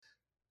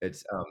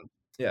It's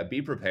yeah,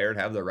 be prepared,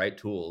 have the right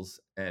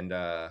tools, and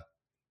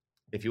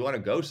if you want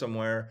to go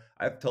somewhere,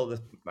 I've told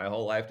this my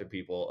whole life to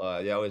people.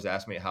 They always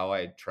ask me how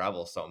I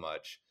travel so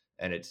much,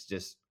 and it's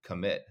just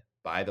commit,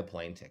 buy the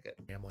plane ticket.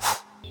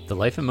 The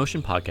Life in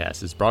Motion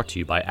podcast is brought to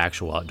you by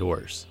Actual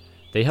Outdoors.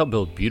 They help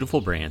build beautiful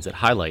brands that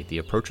highlight the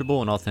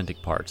approachable and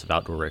authentic parts of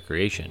outdoor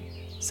recreation.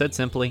 Said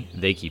simply,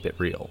 they keep it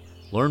real.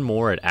 Learn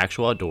more at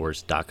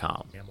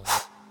actualoutdoors.com.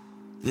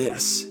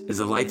 This is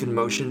the Life in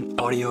Motion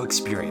audio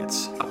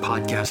experience, a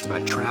podcast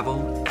about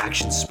travel,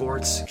 action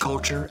sports,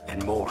 culture,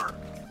 and more.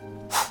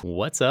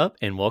 What's up,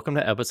 and welcome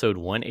to episode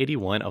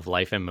 181 of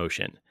Life in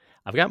Motion.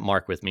 I've got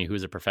Mark with me,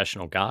 who's a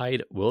professional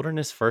guide,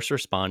 wilderness first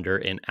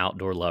responder, and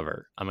outdoor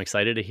lover. I'm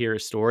excited to hear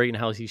his story and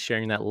how he's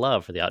sharing that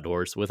love for the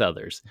outdoors with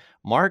others.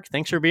 Mark,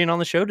 thanks for being on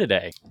the show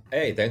today.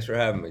 Hey, thanks for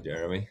having me,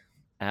 Jeremy.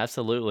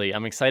 Absolutely.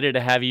 I'm excited to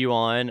have you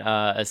on,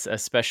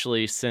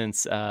 especially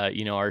since,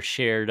 our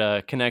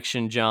shared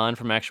connection, John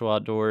from Actual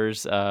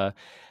Outdoors,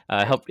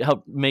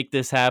 help make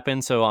this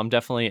happen. So I'm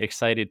definitely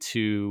excited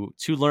to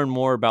learn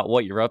more about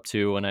what you're up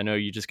to. And I know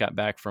you just got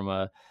back from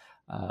a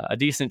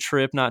decent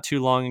trip not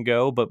too long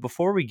ago. But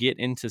before we get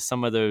into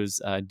some of those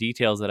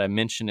details that I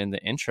mentioned in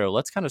the intro,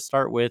 let's kind of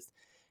start with,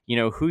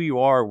 who you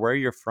are, where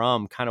you're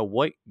from, kind of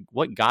what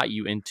got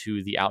you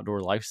into the outdoor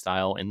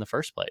lifestyle in the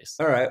first place.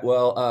 All right.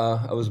 Well,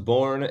 I was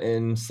born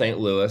in St.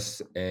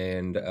 Louis,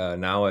 and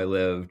now I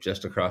live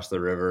just across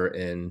the river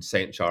in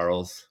St.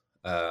 Charles,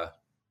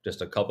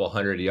 just a couple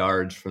hundred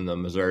yards from the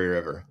Missouri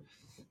River.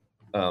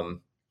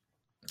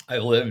 I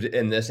lived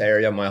in this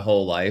area my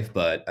whole life,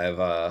 but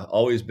I've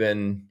always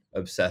been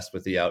obsessed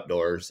with the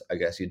outdoors, I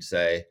guess you'd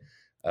say.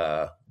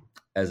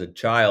 As a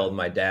child,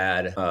 my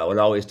dad would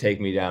always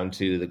take me down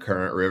to the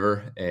Current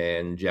River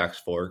and Jack's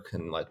Fork,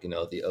 and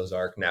the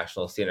Ozark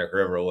National Scenic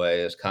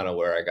Riverway is kind of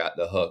where I got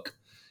the hook.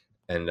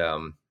 And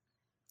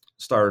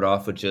started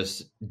off with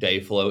just day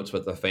floats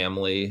with the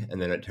family,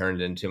 and then it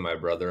turned into my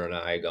brother and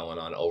I going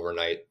on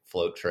overnight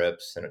float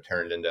trips, and it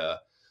turned into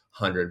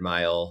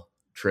 100-mile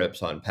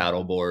trips on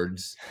paddle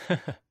boards.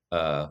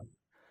 And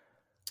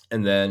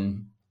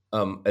then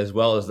as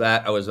well as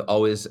that, I was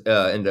always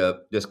into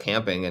just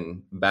camping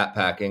and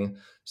backpacking.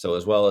 So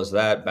as well as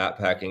that,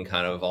 backpacking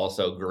kind of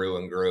also grew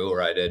and grew,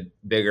 where I did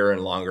bigger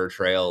and longer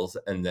trails,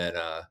 and then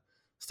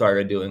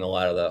started doing a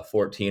lot of the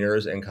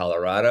 14ers in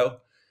Colorado.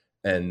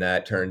 And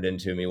that turned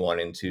into me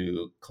wanting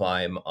to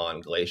climb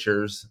on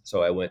glaciers.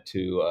 So I went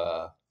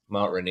to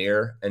Mount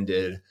Rainier and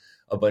did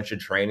a bunch of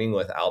training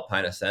with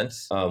Alpine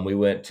Ascents. We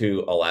went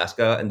to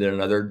Alaska and did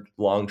another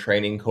long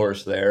training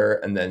course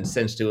there. And then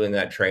since doing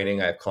that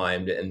training, I've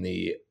climbed in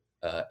the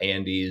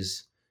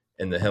Andes,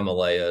 in the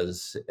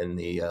Himalayas, in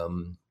the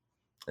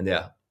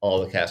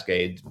all the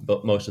Cascades,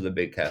 but most of the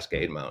big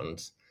Cascade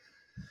mountains.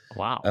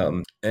 Wow.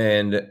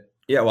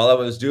 While I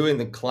was doing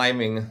the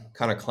climbing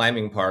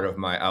part of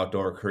my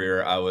outdoor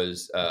career,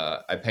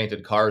 I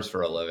painted cars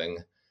for a living.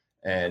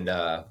 And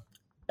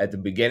at the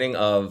beginning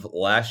of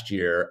last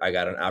year, I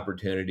got an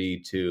opportunity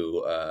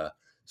to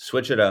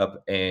switch it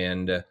up,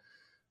 and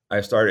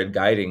I started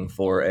guiding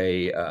for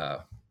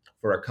a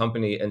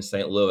company in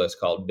St. Louis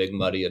called Big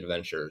Muddy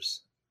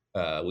Adventures.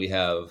 We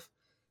have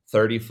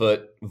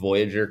 30-foot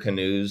Voyager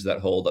canoes that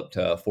hold up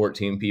to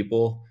 14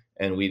 people,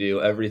 and we do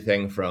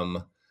everything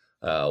from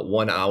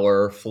 1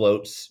 hour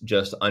floats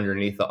just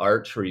underneath the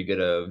arch where you get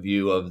a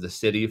view of the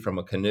city from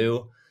a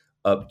canoe,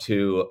 up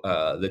to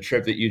the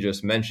trip that you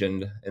just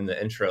mentioned in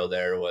the intro.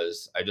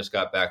 I just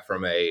got back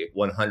from a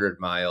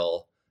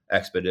 100-mile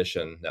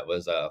expedition that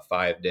was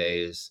 5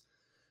 days.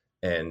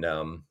 And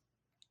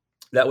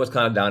that was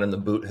kind of down in the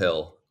Boot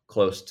Hill,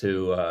 close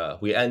to,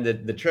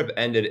 the trip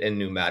ended in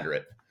New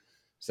Madrid.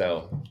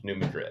 So New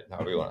Madrid,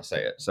 however you want to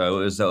say it.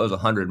 So it was a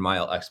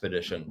 100-mile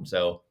expedition.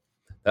 So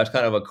that's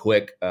kind of a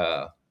quick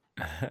wrap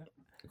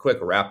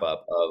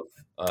up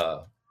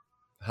of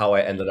how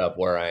I ended up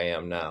where I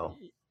am now.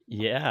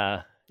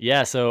 Yeah.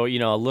 So,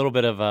 a little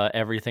bit of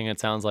everything, it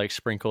sounds like,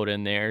 sprinkled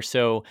in there.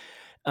 So,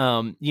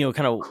 kind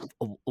of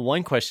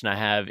one question I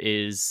have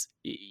is,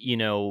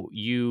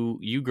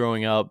 you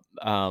growing up,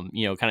 kind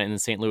of in the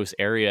St. Louis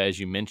area, as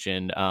you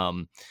mentioned,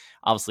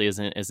 obviously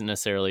isn't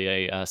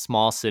necessarily a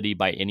small city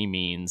by any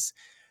means.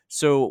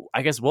 So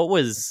I guess what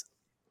was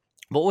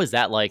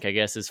that like, I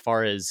guess, as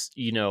far as,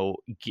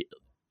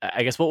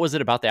 I guess, what was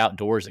it about the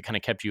outdoors that kind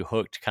of kept you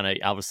hooked? Kind of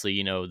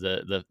obviously,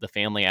 the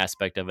family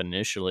aspect of it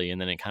initially, and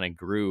then it kind of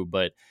grew.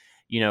 But,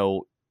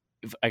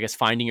 I guess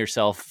finding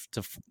yourself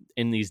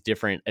in these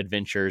different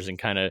adventures and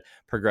kind of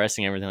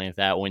progressing everything like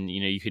that, when,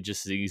 you could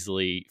just as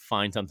easily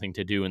find something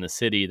to do in the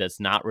city that's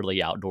not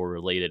really outdoor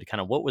related.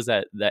 Kind of what was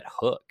that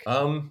hook?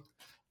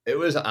 It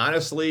was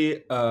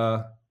honestly,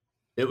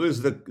 it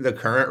was the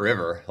Current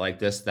River. Like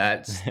that's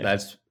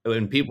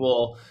when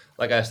people,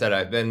 like I said,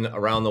 I've been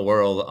around the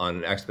world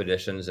on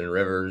expeditions and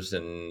rivers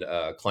and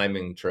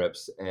climbing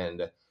trips.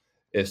 And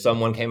if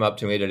someone came up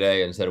to me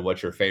today and said,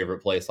 "What's your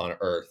favorite place on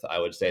earth?" I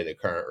would say the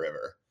Current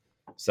River.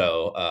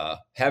 So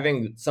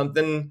having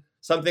something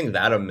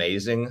that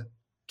amazing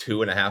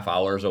 2.5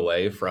 hours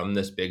away from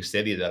this big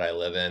city that I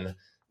live in,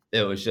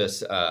 it was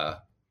just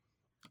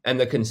and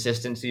the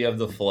consistency of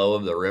the flow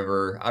of the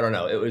river. I don't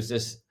know. It was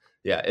just,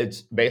 yeah,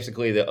 it's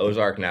basically the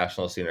Ozark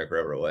National Scenic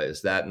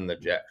Riverways. That and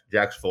the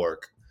Jack's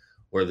Fork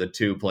were the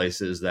two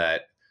places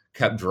that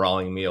kept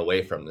drawing me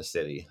away from the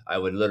city. I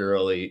would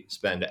literally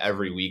spend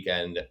every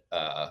weekend,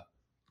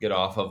 get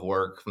off of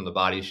work from the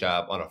body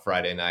shop on a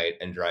Friday night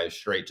and drive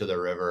straight to the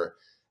river,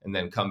 and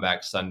then come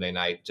back Sunday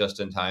night just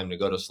in time to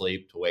go to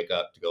sleep, to wake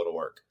up, to go to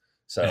work.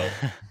 So,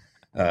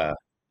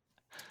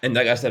 and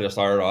like I said, it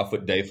started off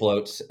with day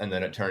floats, and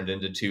then it turned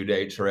into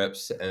 2-day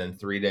trips, and then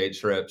 3-day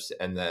trips,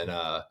 and then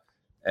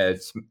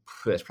it's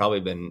probably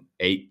been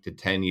 8 to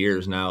 10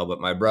 years now. But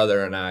my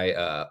brother and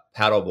I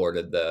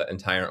paddleboarded the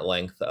entire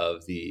length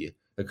of the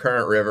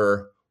current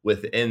river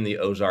within the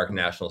Ozark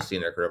National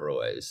Scenic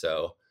Riverways.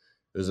 So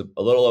it was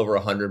a little over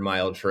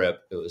 100-mile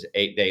trip. It was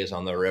 8 days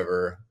on the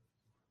river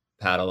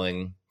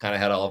paddling. Kind of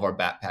had all of our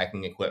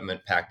backpacking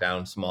equipment packed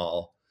down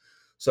small.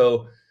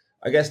 So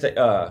I guess that,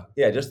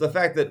 just the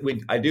fact that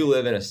I do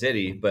live in a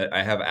city, but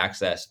I have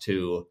access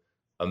to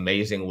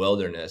amazing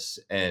wilderness.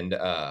 And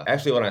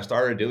actually, when I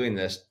started doing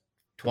this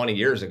 20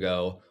 years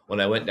ago,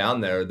 when I went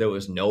down there, there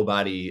was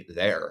nobody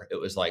there. It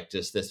was like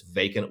just this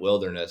vacant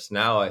wilderness.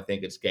 Now I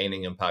think it's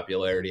gaining in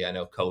popularity. I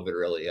know COVID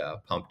really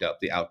pumped up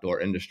the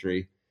outdoor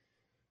industry.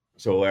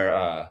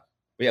 So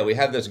we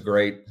have this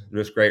great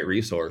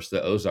resource,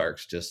 the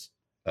Ozarks, just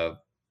a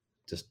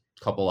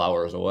couple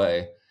hours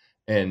away.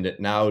 And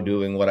now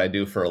doing what I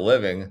do for a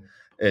living,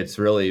 it's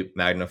really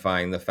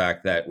magnifying the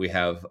fact that we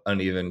have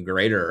an even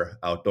greater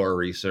outdoor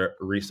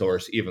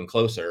resource even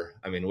closer.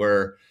 I mean,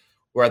 we're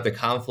at the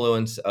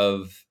confluence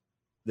of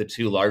the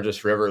two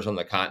largest rivers on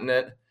the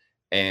continent,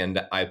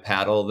 and I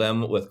paddle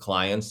them with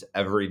clients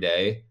every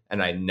day,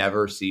 and I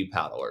never see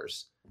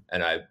paddlers.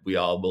 And we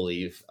all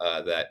believe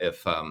that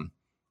if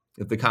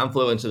the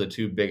confluence of the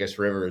two biggest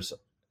rivers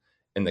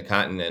in the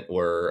continent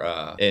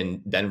were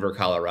in Denver,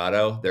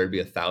 Colorado, there'd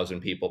be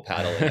 1,000 people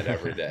paddling it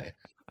every day.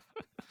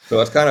 So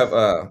it's kind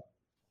of,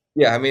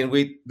 I mean,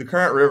 the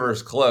current river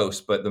is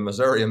close, but the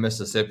Missouri and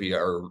Mississippi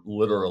are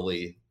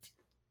literally,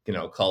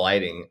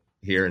 colliding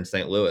here in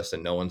St. Louis,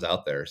 and no one's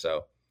out there.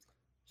 So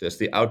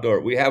just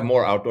we have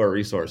more outdoor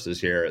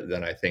resources here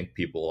than I think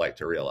people like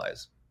to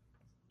realize.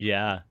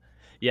 Yeah.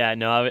 Yeah,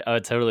 no, I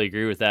would totally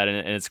agree with that.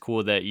 And it's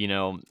cool that,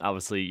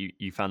 obviously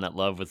you found that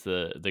love with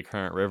the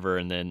current river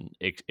and then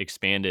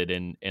expanded.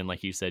 And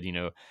like you said,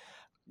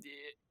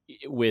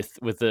 with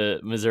the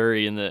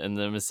Missouri and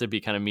the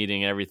Mississippi kind of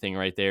meeting everything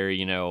right there,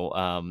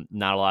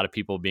 not a lot of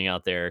people being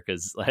out there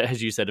because,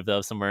 as you said, if that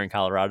was somewhere in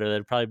Colorado,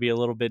 that'd probably be a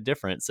little bit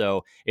different.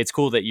 So it's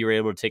cool that you were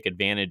able to take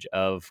advantage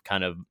of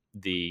kind of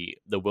the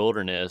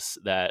wilderness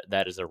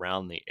that is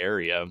around the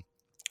area.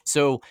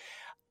 So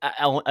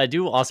I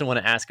do also want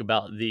to ask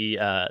about the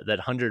that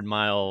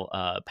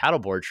 100-mile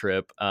paddleboard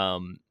trip. I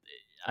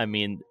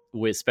mean,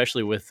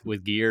 especially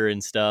with gear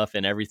and stuff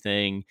and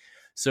everything.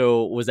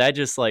 So was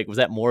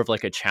that more of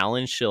like a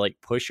challenge to like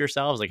push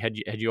yourselves? Like, had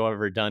you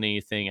ever done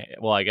anything?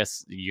 Well, I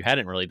guess you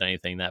hadn't really done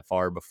anything that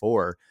far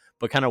before,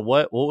 but kind of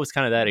what was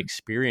kind of that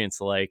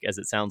experience like, as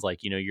it sounds like,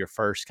 your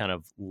first kind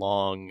of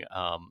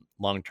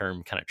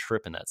long-term kind of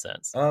trip in that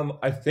sense?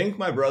 I think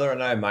my brother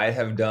and I might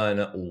have done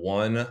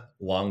one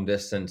long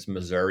distance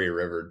Missouri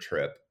River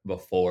trip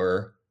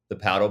before the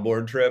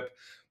paddleboard trip.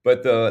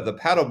 But the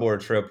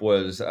paddleboard trip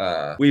was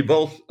we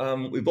both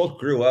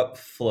grew up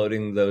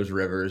floating those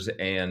rivers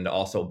and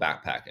also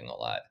backpacking a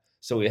lot.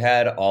 So we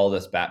had all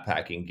this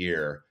backpacking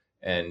gear,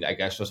 and I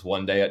guess just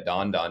one day it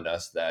dawned on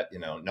us that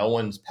no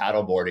one's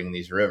paddleboarding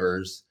these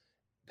rivers.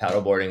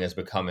 Paddleboarding is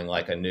becoming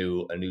like a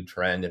new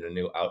trend and a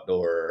new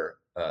outdoor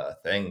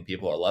thing.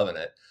 People are loving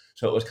it.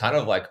 So it was kind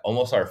of like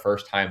almost our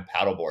first time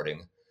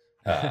paddleboarding.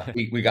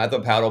 We got the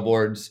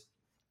paddleboards.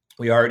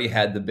 We already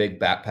had the big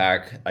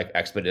backpack, like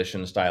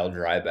expedition style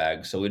dry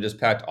bag. So we just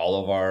packed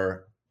all of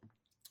our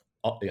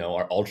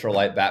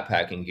ultralight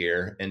backpacking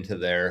gear into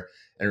there.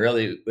 And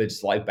really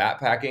it's like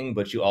backpacking,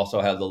 but you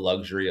also have the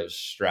luxury of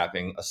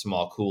strapping a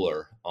small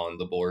cooler on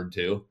the board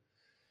too.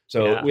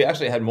 So we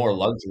actually had more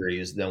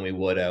luxuries than we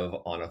would have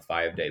on a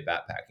 5-day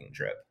backpacking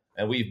trip.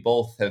 And we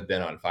both have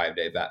been on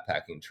 5-day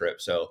backpacking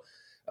trips. So,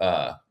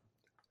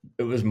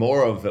 it was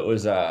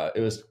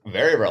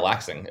very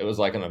relaxing. It was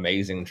like an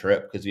amazing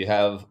trip because you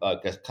have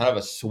kind of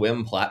a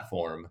swim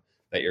platform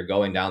that you're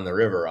going down the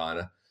river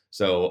on.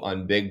 So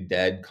on big,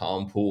 dead,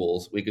 calm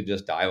pools, we could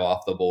just dive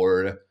off the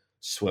board,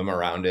 swim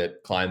around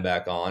it, climb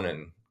back on,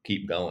 and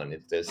keep going.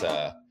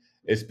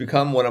 It's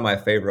become one of my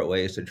favorite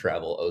ways to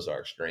travel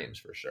Ozark streams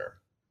for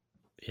sure.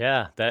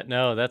 Yeah,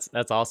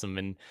 that's awesome.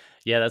 And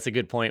yeah, that's a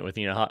good point with,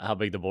 how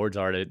big the boards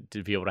are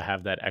to be able to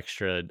have that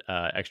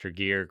extra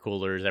gear,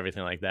 coolers,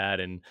 everything like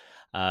that. And,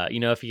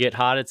 if you get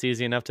hot, it's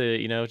easy enough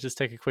to, just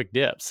take a quick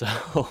dip. So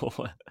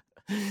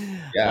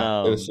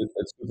yeah, it's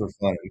super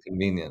fun and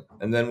convenient.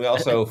 And then we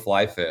also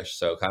fly fish.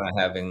 So kind of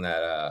having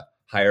that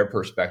higher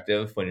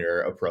perspective when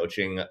you're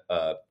approaching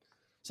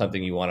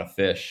something you want to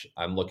fish.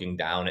 I'm looking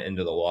down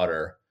into the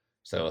water.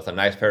 So with a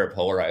nice pair of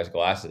polarized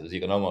glasses,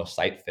 you can almost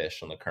sight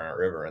fish on the current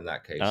river in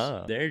that case.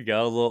 Oh, there you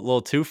go. A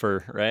little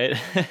twofer, right?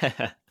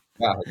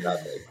 Yeah,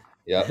 exactly.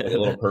 Yep, like a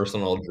little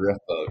personal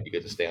drift boat you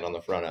get to stand on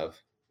the front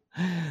of.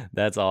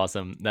 That's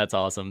awesome. That's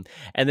awesome.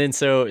 And then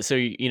so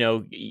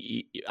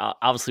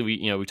obviously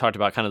we talked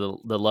about kind of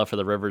the love for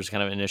the rivers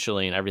kind of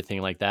initially and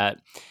everything like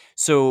that.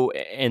 So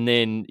and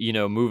then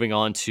moving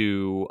on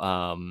to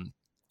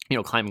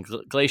climbing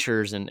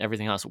glaciers and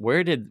everything else.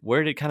 Where did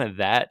kind of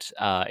that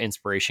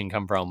inspiration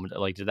come from?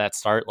 Like, did that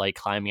start like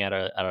climbing at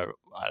a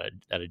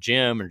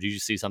gym, or did you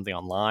see something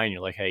online?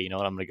 You're like, hey, you know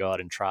what, I'm going to go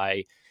out and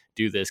try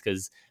do this,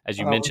 because as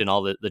you Um, mentioned,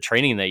 all the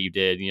training that you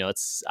did,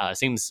 it's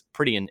seems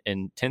pretty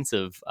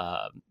intensive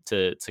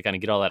to kind of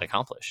get all that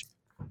accomplished.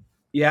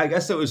 Yeah, I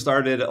guess it was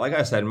started, like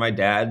I said, my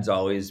dad's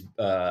always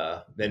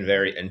been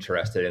very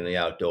interested in the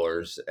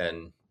outdoors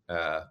and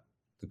the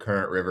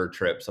current river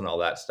trips and all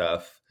that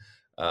stuff.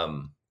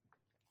 Um,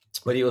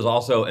 but he was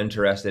also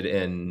interested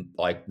in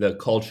like the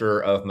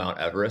culture of Mount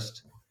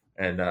Everest.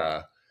 And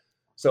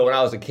so when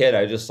I was a kid,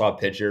 I just saw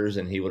pictures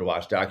and he would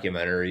watch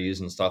documentaries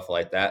and stuff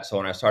like that. So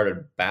when I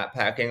started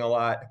backpacking a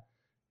lot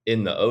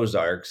in the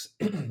Ozarks,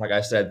 like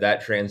I said,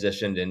 that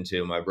transitioned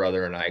into my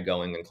brother and I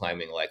going and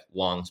climbing, like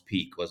Long's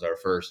Peak was our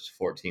first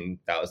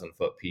 14,000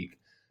 foot peak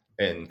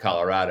in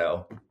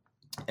Colorado.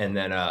 And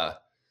then,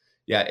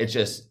 yeah,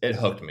 it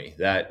hooked me,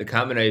 that the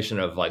combination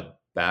of like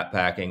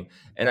backpacking.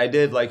 And I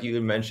did, like you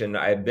mentioned,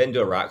 I've been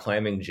to rock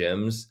climbing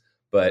gyms,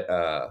 but,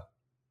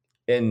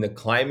 in the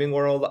climbing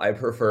world, I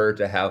prefer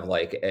to have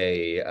like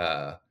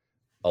a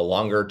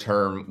longer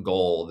term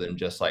goal than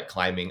just like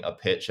climbing a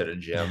pitch at a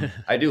gym.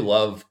 I do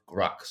love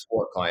rock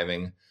sport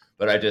climbing,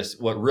 but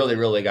what really,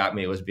 really got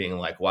me was being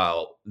like,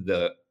 wow,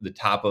 the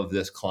top of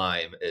this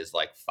climb is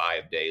like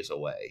 5 days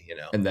away,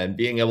 and then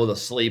being able to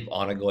sleep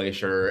on a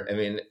glacier. I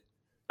mean,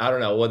 I don't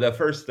know. Well, the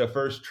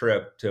first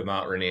trip to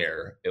Mount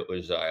Rainier, it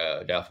was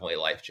definitely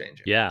life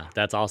changing. Yeah,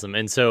 that's awesome.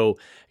 And so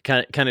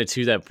kind of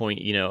to that point,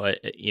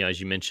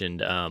 as you mentioned,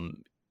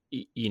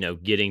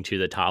 getting to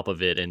the top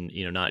of it and,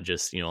 not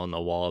just, on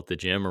the wall at the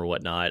gym or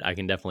whatnot, I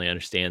can definitely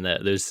understand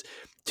that there's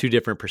two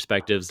different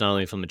perspectives, not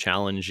only from the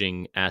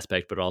challenging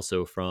aspect, but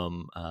also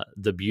from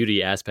the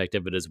beauty aspect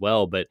of it as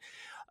well. But,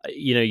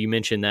 you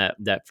mentioned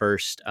that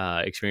first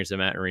experience at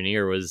Mount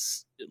Rainier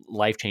was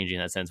life changing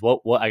in that sense.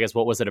 I guess,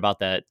 what was it about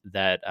that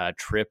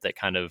trip that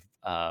kind of,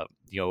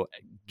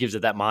 gives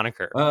it that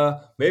moniker?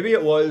 Maybe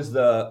it was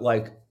the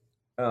like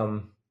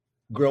um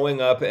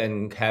growing up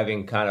and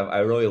having kind of, I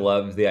really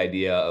loved the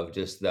idea of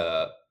just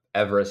the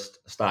Everest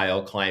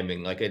style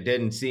climbing. Like it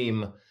didn't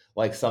seem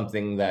like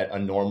something that a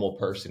normal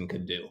person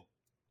could do.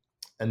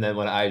 And then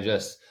when I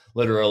just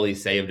literally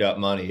saved up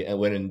money and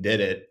went and did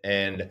it,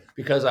 and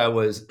because I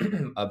was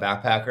a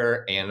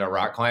backpacker and a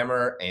rock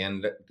climber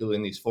and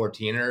doing these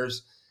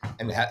 14ers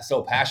and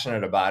so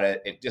passionate about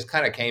it, it just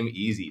kind of came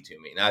easy to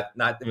me. Not,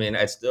 I mean,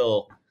 I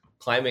still,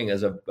 climbing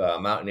as a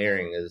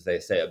mountaineering, as they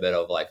say, a bit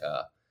of like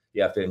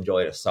you have to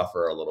enjoy to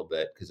suffer a little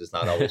bit because it's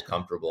not always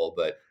comfortable.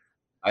 But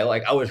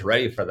I was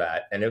ready for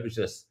that, and it was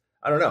just,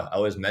 I don't know, I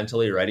was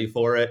mentally ready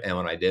for it, and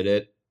when I did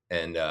it,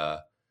 and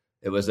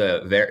it was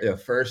the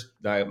first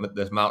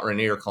this Mount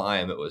Rainier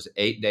climb. It was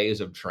 8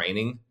 days of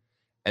training,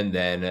 and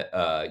then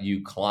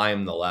you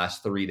climb the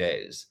last 3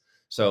 days.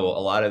 So a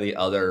lot of the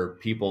other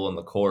people in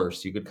the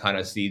course, you could kind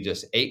of see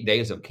just 8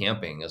 days of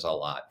camping is a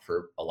lot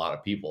for a lot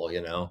of people.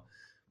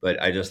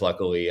 But I just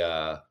luckily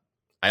I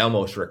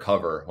almost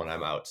recover when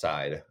I'm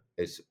outside.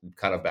 It's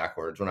kind of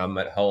backwards. When I'm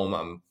at home,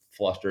 I'm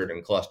flustered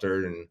and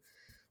clustered and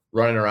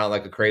running around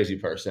like a crazy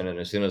person. And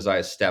as soon as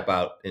I step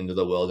out into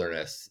the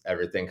wilderness,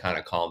 everything kind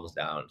of calms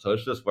down. So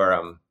it's just where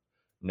I'm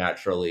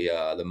naturally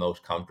the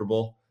most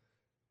comfortable.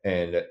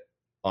 And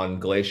on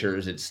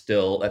glaciers, that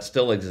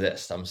still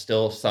exists. I'm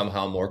still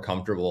somehow more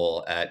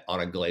comfortable on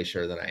a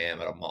glacier than I am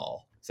at a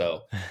mall.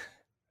 So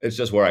it's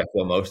just where I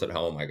feel most at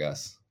home, I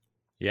guess.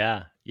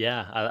 Yeah,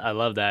 yeah, I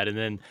love that. And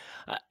then,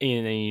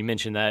 you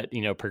mentioned that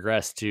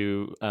progressed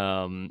to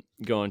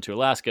going to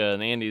Alaska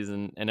and the Andes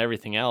and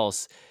everything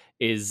else.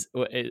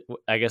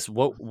 I guess,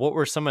 what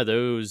were some of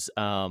those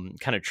kind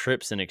of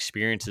trips and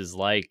experiences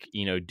like?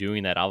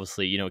 Doing that,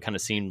 obviously, it kind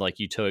of seemed like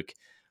you took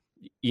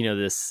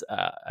this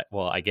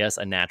well, I guess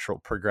a natural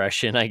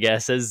progression, I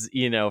guess, as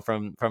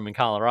from in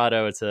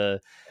Colorado to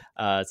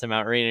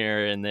Mount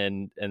Rainier and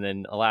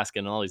then Alaska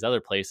and all these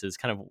other places.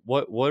 Kind of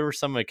what were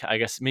some, like, I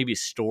guess, maybe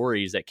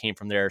stories that came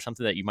from there, or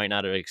something that you might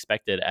not have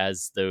expected,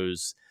 as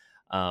those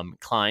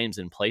climbs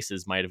and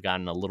places might have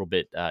gotten a little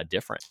bit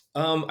different.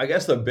 I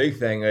guess the big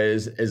thing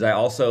is I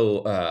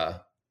also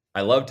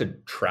I love to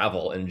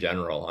travel in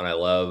general, and I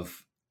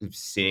love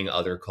seeing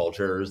other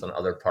cultures and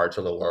other parts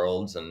of the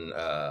world, and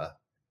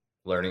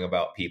learning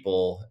about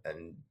people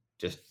and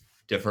just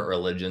different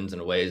religions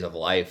and ways of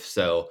life.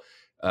 So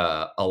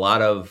a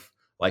lot of,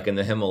 like in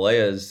the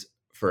Himalayas,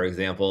 for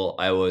example,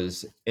 I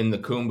was in the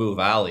Khumbu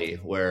Valley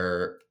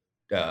where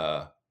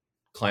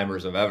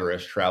climbers of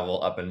Everest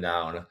travel up and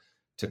down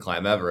to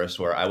climb Everest,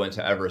 where I went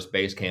to Everest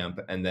Base Camp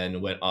and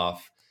then went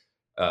off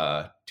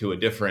to a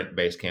different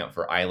base camp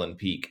for Island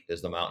Peak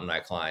is the mountain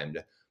I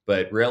climbed.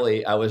 But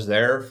really, I was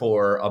there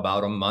for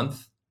about a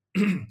month.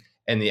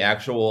 And the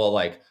actual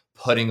like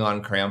putting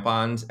on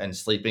crampons and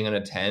sleeping in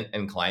a tent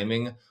and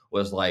climbing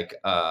was like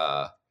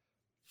 4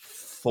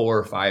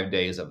 or 5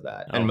 days of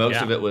that. And Oh, most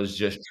yeah. of it was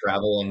just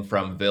traveling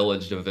from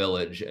village to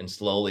village and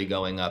slowly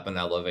going up in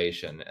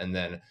elevation and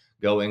then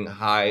going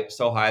high,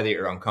 so high that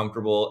you're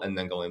uncomfortable, and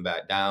then going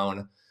back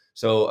down.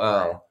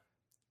 So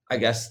I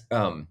guess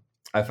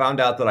I found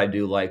out that I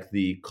do like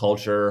the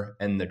culture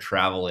and the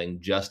traveling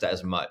just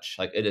as much.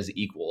 Like it is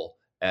equal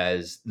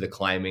as the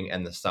climbing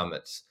and the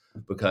summits,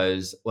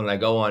 because when I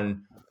go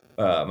on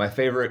my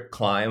favorite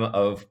climb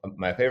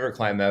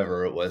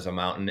ever was a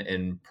mountain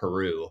in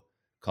Peru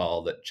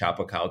called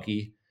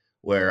Chapacalqui,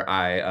 where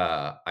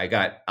I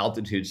got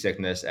altitude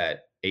sickness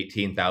at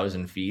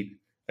 18,000 feet,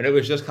 and it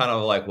was just kind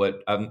of like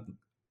what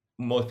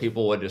most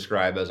people would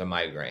describe as a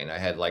migraine. I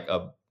had like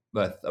a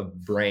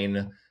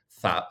brain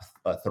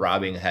a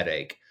throbbing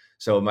headache.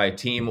 So my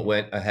team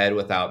went ahead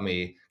without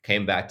me,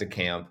 came back to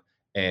camp,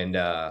 and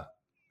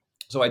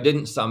so I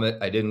didn't summit.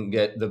 I didn't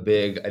get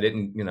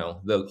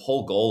the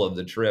whole goal of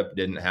the trip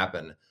didn't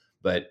happen.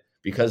 But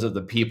because of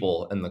the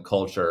people and the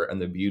culture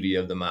and the beauty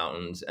of the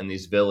mountains and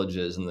these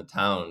villages and the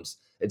towns,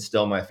 it's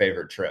still my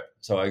favorite trip.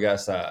 So I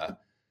guess,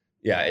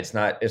 yeah, it's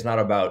not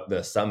about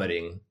the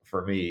summiting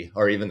for me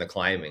or even the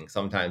climbing.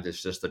 Sometimes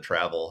it's just the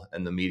travel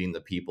and the meeting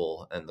the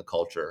people and the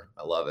culture.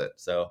 I love it.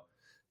 So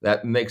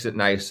that makes it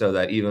nice so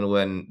that even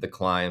when the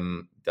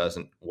climb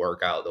doesn't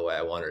work out the way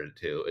I wanted it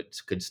to, it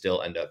could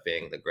still end up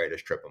being the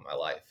greatest trip of my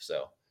life.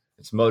 So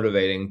it's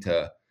motivating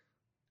to,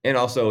 and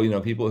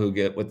also, people who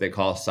get what they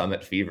call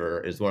summit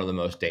fever is one of the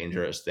most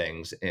dangerous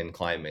things in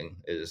climbing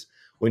is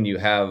when you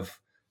have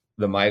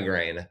the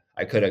migraine.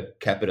 I could have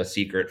kept it a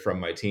secret from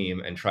my team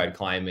and tried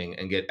climbing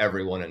and get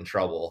everyone in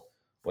trouble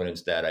when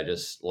instead I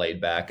just laid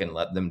back and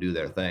let them do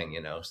their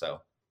thing.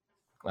 So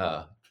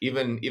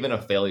even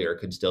a failure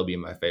could still be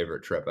my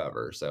favorite trip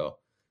ever. So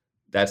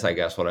that's, I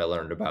guess, what I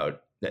learned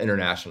about the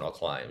international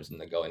climbs and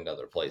the going to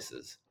other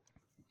places.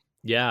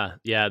 Yeah,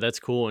 that's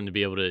cool, and to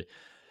be able to,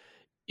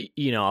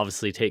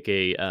 obviously take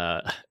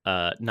a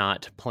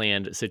not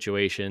planned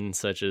situation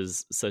such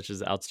as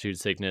altitude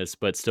sickness,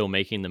 but still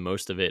making the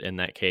most of it in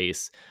that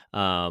case.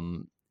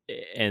 And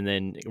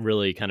then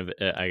really kind of,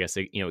 I guess,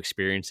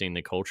 experiencing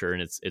the culture,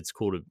 and it's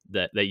cool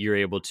that you're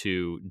able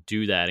to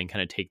do that and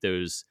kind of take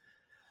those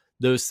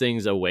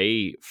things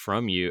away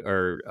from you,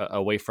 or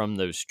away from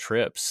those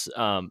trips.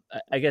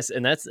 I guess,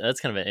 and that's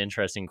kind of an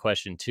interesting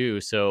question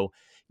too. So,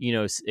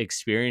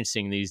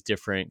 experiencing these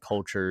different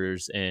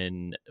cultures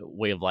and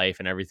way of life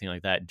and everything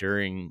like that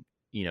during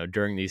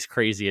these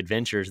crazy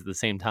adventures at the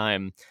same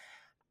time,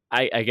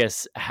 I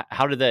guess,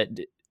 how did that,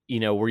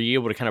 were you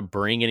able to kind of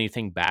bring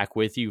anything back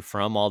with you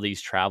from all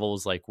these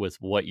travels, like with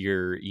what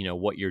you're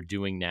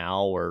doing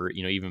now, or,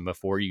 even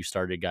before you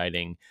started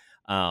guiding?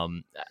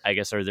 I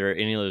guess, are there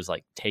any of those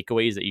like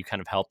takeaways that you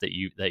kind of helped that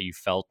you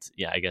felt,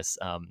 I guess,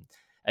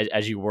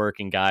 as you work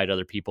and guide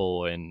other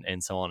people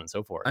and so on and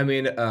so forth? I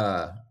mean,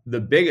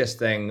 the biggest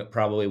thing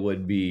probably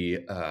would be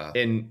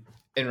in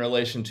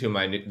relation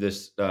to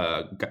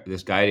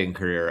this guiding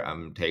career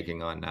I'm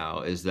taking on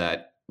now, is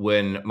that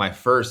when my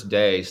first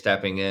day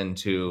stepping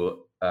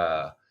into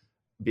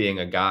being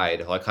a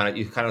guide, like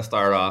you kind of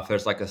start off,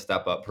 there's like a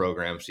step up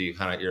program. So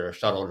you're a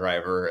shuttle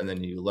driver, and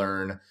then you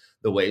learn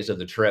the ways of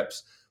the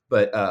trips.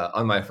 But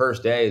on my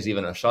first day as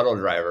even a shuttle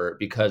driver,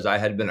 because I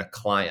had been a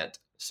client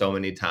so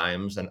many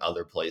times in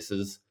other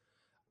places,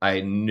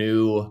 I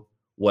knew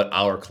what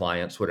our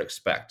clients would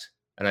expect.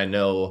 And I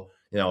know,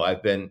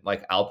 I've been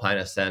like Alpine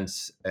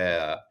Ascents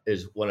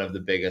is one of the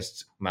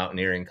biggest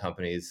mountaineering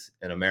companies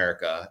in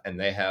America, and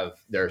they have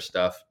their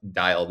stuff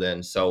dialed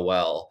in so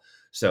well.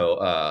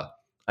 So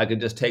I could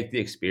just take the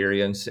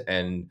experience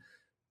and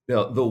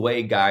the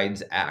way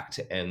guides act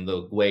and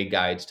the way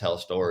guides tell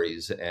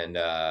stories and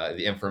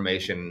the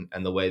information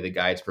and the way the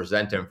guides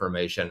present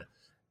information.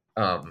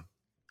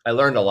 I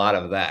learned a lot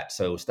of that.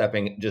 So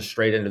stepping just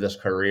straight into this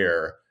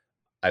career,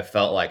 I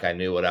felt like I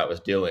knew what I was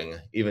doing,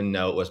 even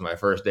though it was my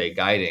first day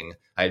guiding.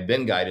 I had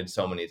been guided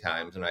so many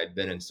times and I'd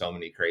been in so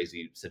many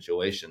crazy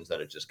situations that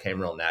it just came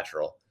real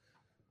natural.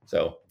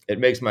 So it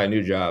makes my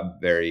new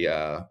job very,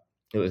 it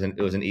was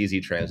an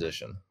easy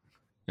transition.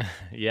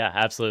 Yeah,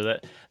 absolutely.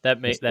 That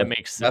makes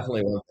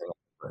definitely one thing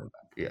I learned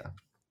back. Yeah.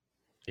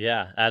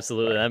 Yeah,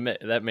 absolutely.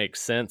 That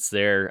makes sense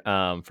there,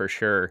 for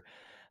sure.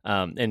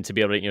 And to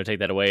be able to take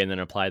that away and then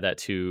apply that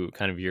to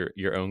kind of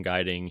your own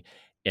guiding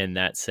in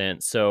that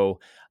sense. So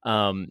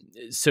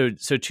so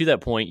to that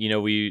point,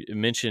 we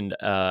mentioned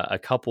a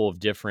couple of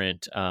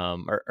different,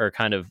 or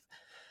kind of,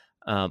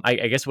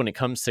 I guess when it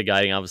comes to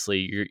guiding,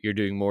 obviously you're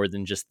doing more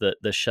than just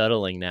the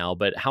shuttling now.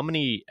 But how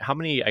many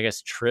I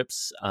guess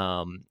trips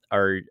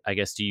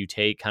do you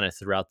take kind of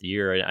throughout the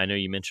year? I know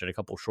you mentioned a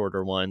couple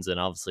shorter ones and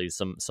obviously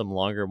some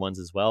longer ones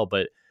as well.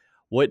 But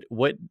what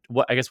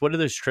I guess, what do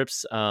those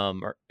trips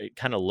kind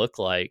of look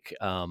like,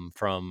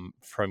 from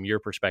your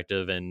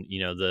perspective, and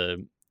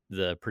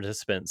the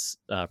participants'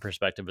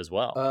 perspective as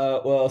well?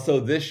 Well, so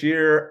this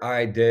year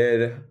I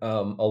did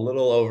a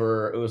little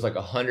over, it was like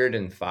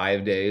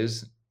 105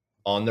 days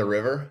on the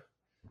river.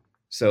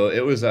 So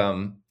it was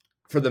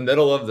for the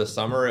middle of the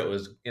summer, it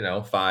was,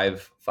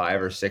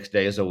 5 or 6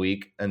 days a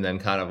week. And then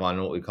kind of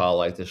on what we call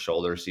like the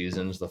shoulder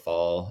seasons, the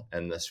fall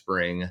and the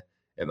spring,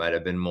 it might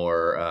have been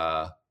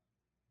more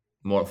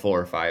 4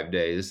 or 5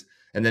 days.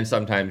 And then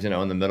sometimes, in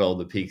the middle of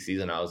the peak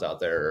season, I was out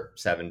there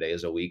 7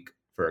 days a week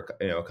for,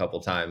 a couple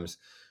times.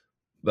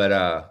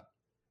 But,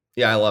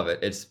 yeah, I love it.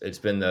 It's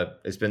been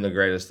the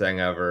greatest thing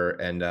ever.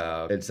 And,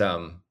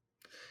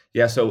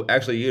 yeah. So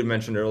actually you had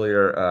mentioned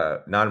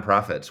earlier,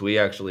 nonprofits. We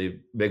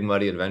actually, Big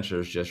Muddy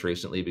Adventures just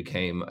recently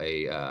became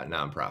a,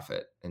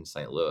 nonprofit in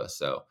St. Louis.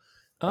 So,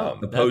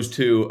 opposed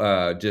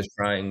to, just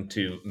trying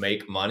to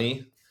make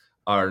money,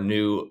 our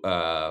new,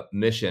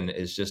 mission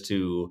is just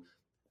to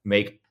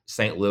make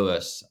St.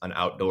 Louis an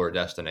outdoor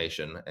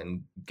destination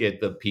and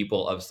get the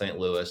people of St.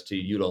 Louis to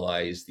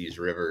utilize these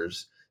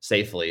rivers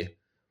safely,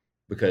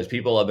 because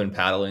people have been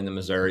paddling the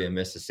Missouri and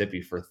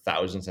Mississippi for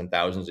thousands and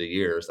thousands of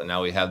years. And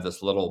now we have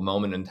this little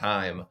moment in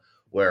time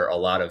where a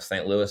lot of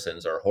St.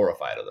 Louisans are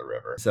horrified of the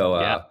river.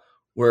 So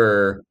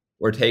we're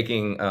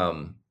taking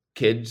a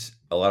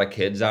lot of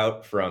kids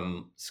out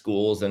from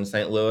schools in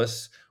St.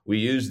 Louis. We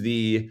use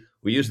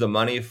the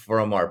money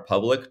from our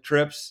public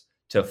trips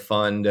to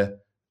fund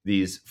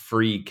these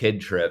free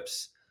kid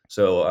trips.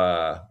 So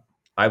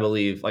I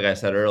believe, like I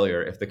said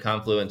earlier, if the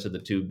confluence of the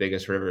two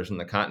biggest rivers in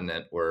the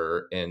continent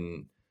were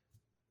in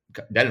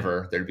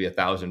Denver, there'd be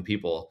 1,000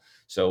 people.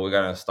 So we're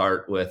going to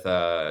start with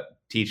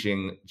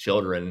teaching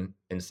children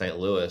in St.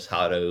 Louis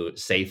how to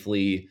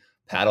safely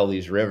paddle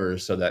these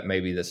rivers, so that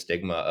maybe the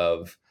stigma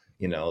of,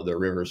 the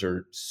rivers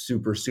are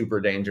super, super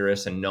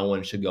dangerous and no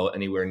one should go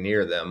anywhere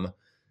near them,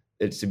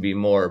 it's to be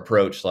more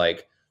approached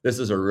like, this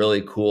is a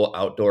really cool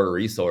outdoor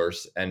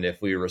resource. And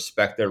if we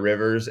respect the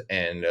rivers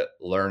and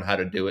learn how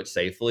to do it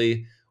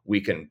safely,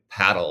 we can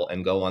paddle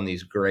and go on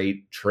these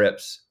great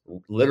trips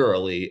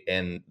literally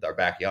in their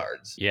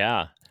backyards.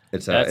 Yeah.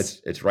 It's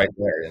right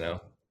there,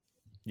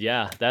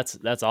 Yeah,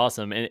 that's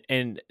awesome.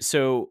 And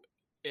so,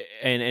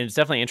 and it's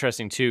definitely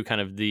interesting too, kind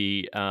of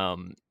the,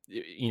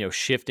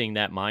 shifting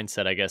that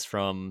mindset, I guess,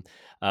 from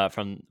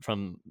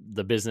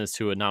the business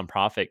to a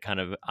nonprofit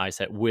kind of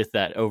mindset, with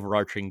that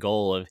overarching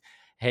goal of,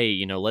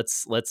 hey,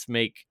 let's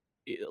make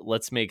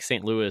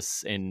St.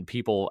 Louis and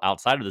people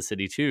outside of the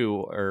city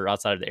too, or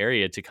outside of the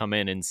area, to come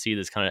in and see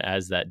this kind of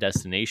as that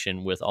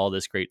destination with all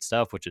this great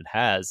stuff, which it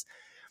has.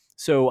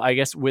 So I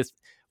guess with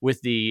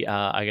the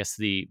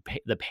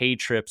the paid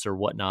trips or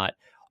whatnot,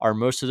 are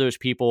most of those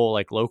people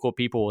like local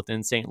people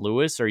within St.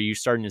 Louis? Or are you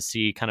starting to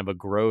see kind of a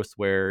growth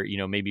where,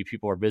 maybe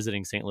people are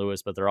visiting St.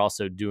 Louis, but they're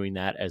also doing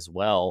that as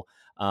well?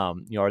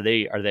 Are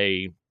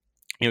they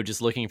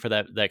just looking for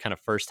that kind of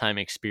first time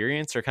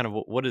experience, or kind of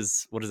what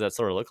does that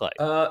sort of look like?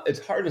 It's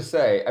hard to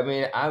say. I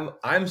mean,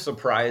 I'm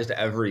surprised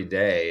every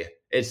day.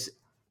 It's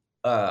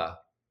a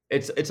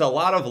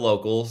lot of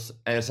locals,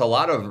 and it's a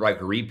lot of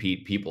like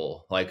repeat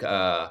people. Like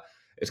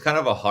it's kind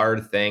of a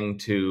hard thing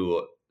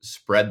to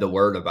spread the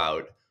word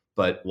about,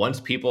 but once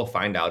people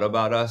find out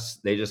about us,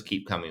 they just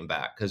keep coming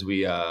back, because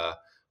we're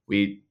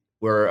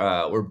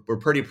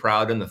pretty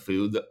proud in the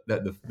food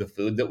the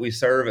food that we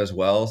serve as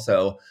well.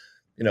 So,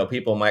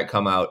 people might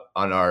come out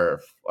on our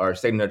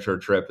signature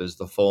trip is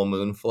the full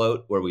moon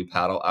float, where we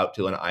paddle out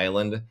to an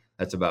island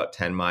that's about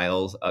 10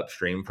 miles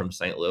upstream from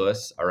St.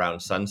 Louis around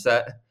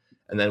sunset.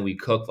 And then we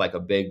cook like a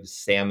big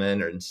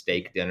salmon and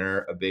steak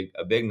dinner, a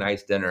big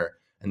nice dinner.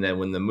 And then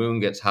when the moon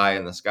gets high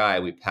in the sky,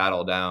 we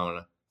paddle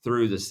down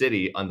through the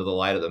city under the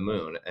light of the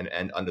moon and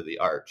end under the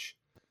arch.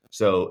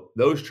 So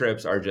those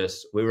trips are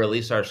just, we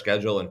release our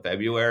schedule in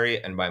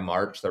February, and by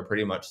March they're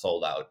pretty much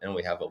sold out, and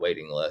we have a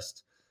waiting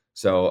list.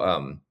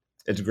 So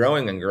it's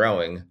growing and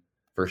growing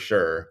for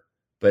sure,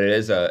 but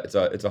it's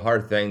a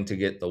hard thing to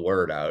get the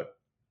word out.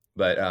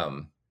 But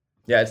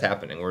yeah, it's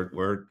happening.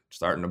 We're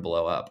starting to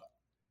blow up.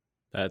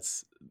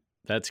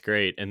 That's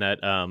great, and that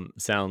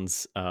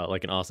sounds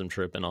like an awesome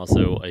trip, and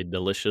also a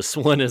delicious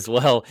one as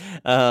well.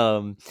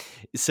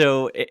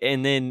 So,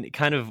 and then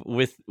kind of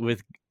with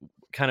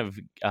kind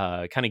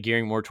of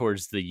gearing more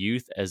towards the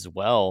youth as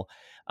well,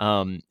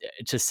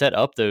 to set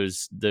up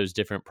those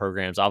different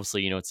programs.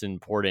 Obviously, it's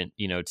important,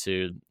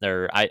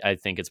 I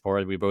think it's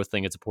important. We both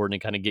think it's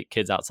important to kind of get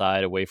kids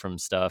outside, away from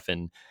stuff,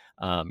 and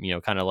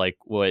kind of like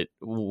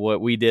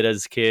what we did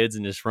as kids,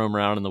 and just roam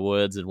around in the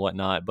woods and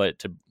whatnot. But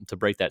to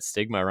break that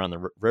stigma around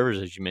the rivers,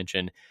 as you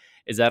mentioned,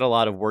 is that a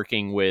lot of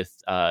working with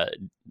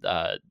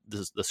the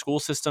school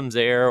systems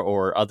there,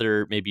 or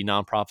other maybe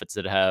nonprofits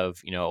that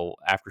have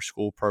after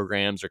school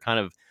programs, or kind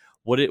of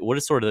what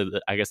is sort of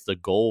I guess the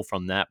goal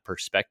from that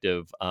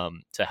perspective,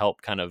 to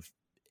help kind of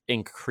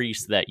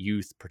increase that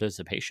youth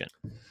participation?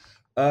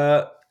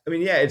 I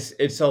mean, yeah,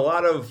 it's a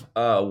lot of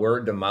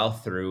word to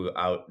mouth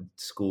throughout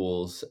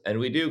schools, and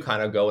we do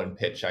kind of go and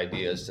pitch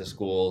ideas to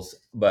schools.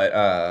 But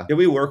yeah,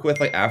 we work with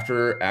like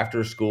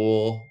after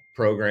school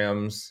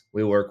programs.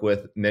 We work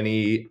with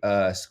many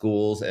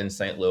schools in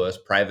St. Louis,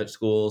 private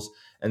schools,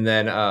 and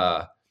then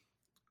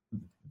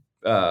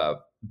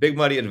Big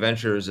Muddy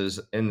Adventures is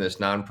in this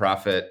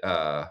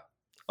nonprofit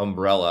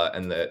umbrella,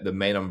 and the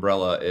main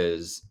umbrella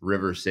is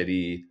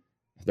the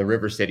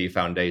River City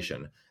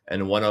Foundation.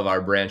 And one of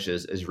our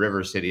branches is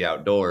River City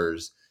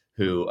Outdoors,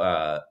 who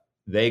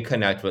they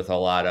connect with a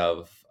lot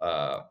of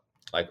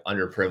like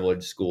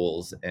underprivileged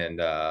schools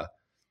and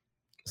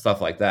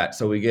stuff like that.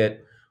 So we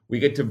get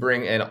to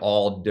bring in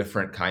all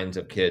different kinds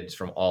of kids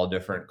from all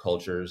different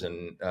cultures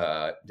and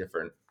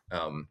different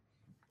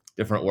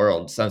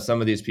worlds.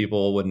 Some of these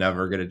people would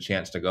never get a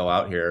chance to go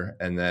out here,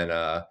 and then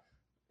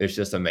it's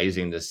just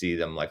amazing to see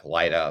them like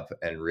light up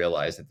and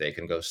realize that they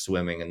can go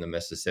swimming in the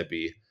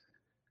Mississippi,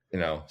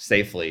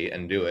 safely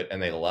and do it,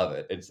 and they love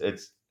it.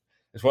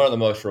 It's one of the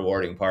most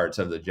rewarding parts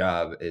of the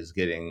job is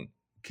getting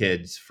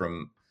kids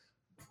from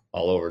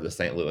all over the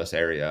St. Louis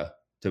area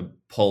to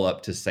pull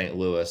up to St.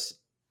 Louis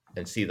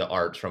and see the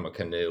arch from a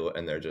canoe,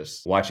 and they're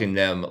just watching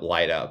them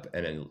light up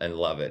and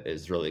love it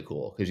is really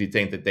cool, because you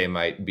think that they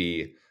might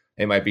be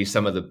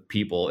some of the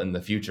people in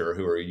the future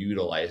who are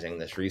utilizing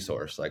this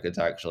resource. Like it's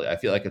actually, I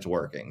feel like it's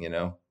working,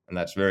 and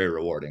that's very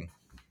rewarding.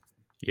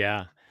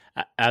 Yeah,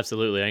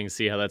 absolutely. I can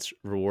see how that's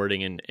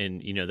rewarding, and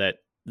that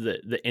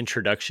the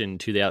introduction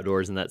to the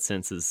outdoors in that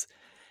sense is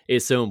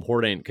so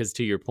important, because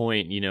to your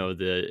point,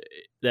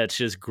 that's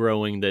just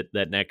growing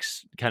that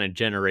next kind of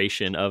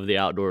generation of the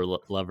outdoor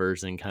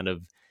lovers, and kind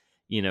of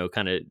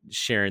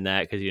sharing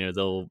that,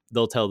 because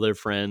they'll tell their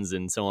friends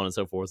and so on and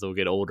so forth. They'll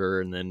get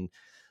older, and then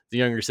the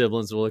younger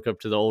siblings will look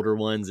up to the older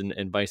ones,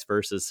 and vice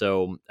versa.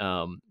 So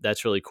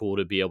that's really cool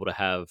to be able to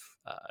have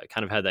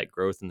kind of had that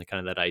growth and the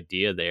kind of that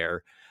idea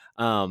there.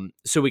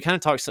 So we kind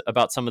of talked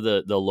about some of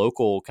the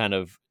local kind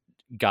of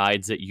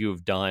guides that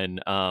you've done.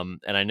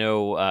 And I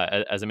know,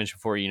 as I mentioned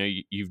before,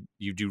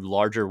 you do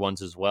larger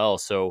ones as well.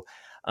 So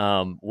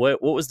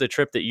what was the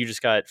trip that you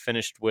just got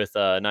finished with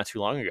not too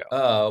long ago?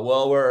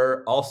 Well,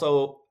 we're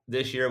also,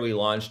 this year we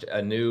launched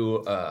a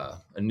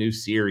new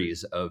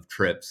series of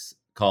trips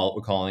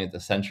we're calling it the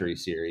Century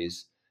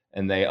Series,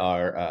 and they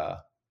are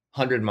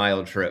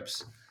 100-mile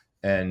trips.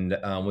 And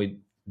we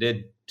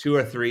did 2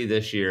 or 3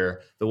 this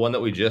year. The one that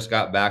we just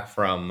got back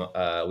from,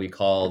 we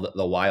called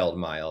the Wild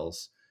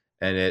Miles,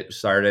 and it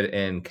started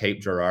in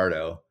Cape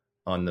Girardeau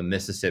on the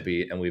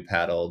Mississippi, and we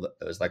paddled.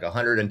 It was like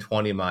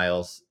 120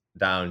 miles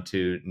down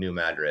to New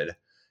Madrid,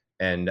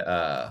 and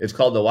it's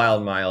called the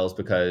Wild Miles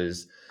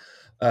because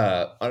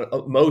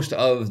most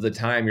of the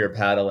time you're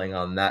paddling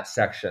on that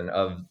section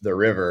of the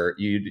river,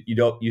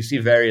 you see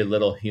very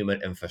little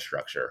human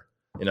infrastructure.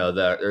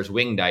 There's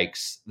wing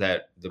dikes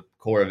that the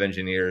Corps of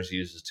Engineers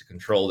uses to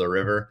control the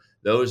river.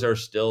 Those are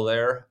still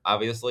there,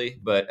 obviously,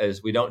 but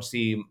as we don't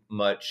see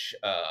much,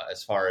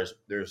 as far as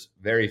there's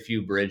very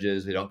few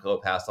bridges, we don't go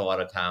past a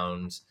lot of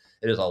towns.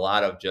 It is a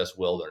lot of just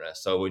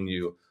wilderness. So when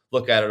you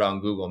look at it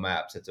on Google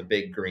Maps, it's a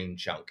big green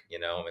chunk,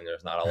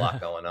 there's not a lot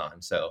going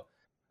on. So,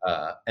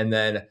 and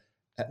then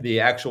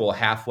the actual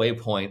halfway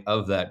point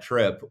of that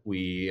trip,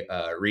 we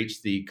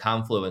reached the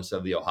confluence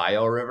of the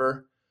Ohio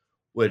River,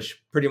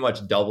 which pretty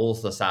much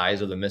doubles the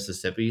size of the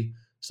Mississippi.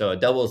 So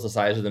it doubles the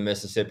size of the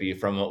Mississippi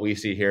from what we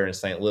see here in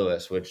St.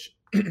 Louis, which,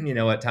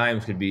 at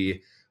times could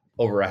be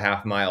over a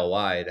half mile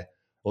wide.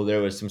 Well,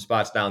 there was some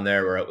spots down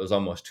there where it was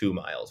almost 2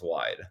 miles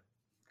wide.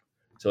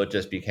 So it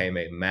just became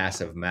a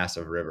massive,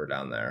 massive river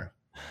down there.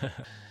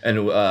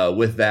 And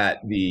with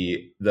that,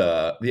 the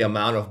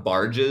amount of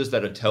barges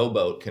that a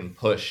towboat can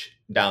push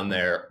down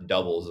there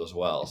doubles as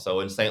well.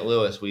 So in St.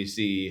 Louis, we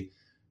see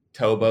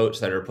towboats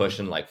that are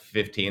pushing like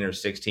 15 or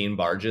 16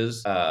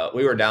 barges.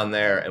 We were down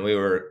there, and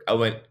at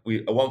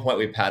one point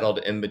we paddled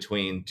in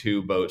between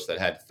 2 boats that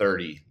had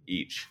 30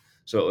 each.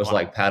 So it was Wow.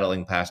 like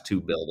paddling past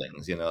 2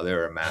 buildings. They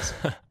were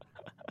massive.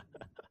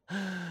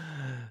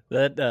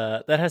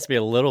 That has to be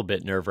a little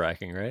bit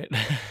nerve-wracking, right?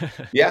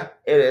 Yeah,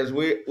 it is.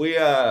 We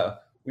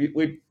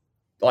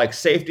like,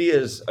 safety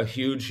is a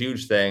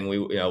huge thing.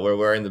 We're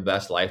wearing the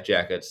best life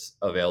jackets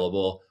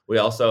available. We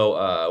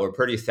also we're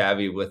pretty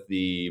savvy with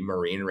the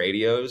marine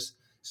radios.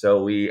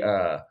 So we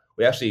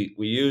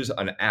use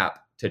an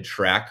app to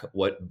track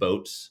what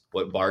boats,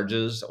 what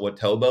barges, what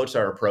towboats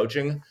are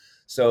approaching.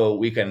 So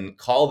we can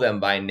call them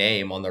by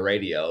name on the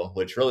radio,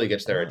 which really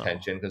gets their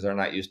attention, because they're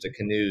not used to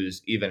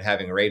canoes even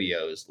having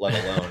radios,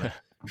 let alone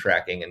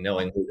tracking and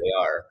knowing who they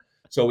are.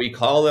 So we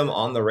call them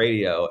on the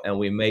radio, and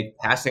we make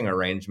passing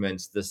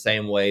arrangements the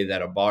same way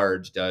that a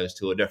barge does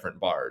to a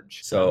different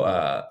barge.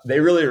 So they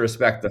really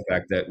respect the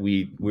fact that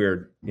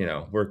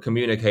we're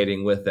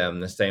communicating with them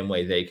the same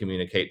way they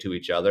communicate to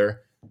each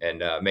other,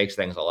 and makes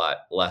things a lot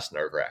less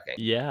nerve-wracking.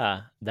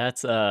 Yeah,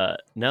 that's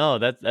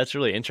that's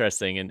really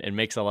interesting, and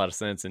makes a lot of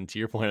sense. And to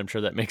your point, I'm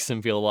sure that makes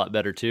them feel a lot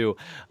better too.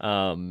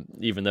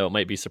 Even though it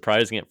might be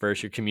surprising at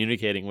first, you're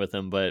communicating with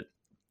them, but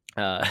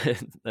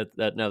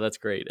that's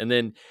great. And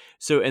then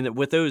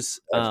with those,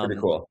 That's pretty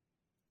cool.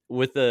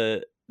 with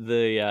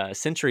the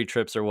century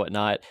trips or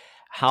whatnot,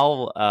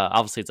 how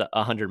obviously it's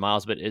 100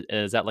 miles, but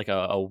is that like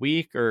a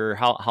week, or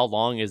how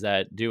long is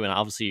that doing?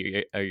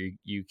 Obviously, are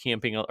you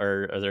camping,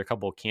 or are there a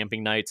couple of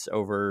camping nights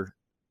over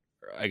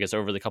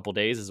the couple of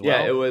days as well?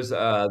 Yeah, it was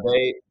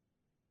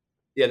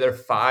they're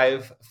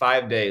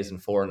 5 days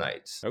and 4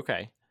 nights.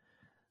 Okay.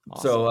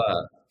 Awesome. So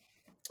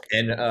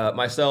And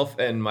myself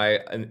and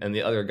and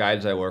the other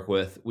guides I work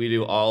with, we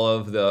do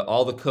all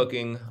the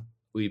cooking.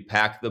 We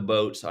pack the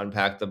boats,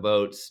 unpack the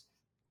boats,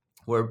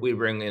 where we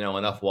bring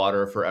enough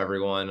water for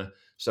everyone.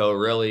 So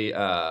really,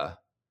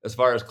 as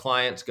far as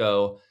clients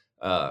go,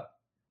 uh,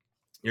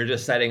 you're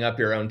just setting up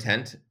your own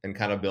tent and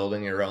kind of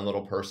building your own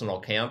little personal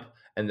camp.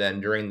 And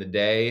then during the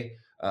day,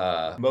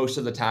 most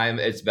of the time,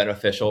 it's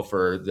beneficial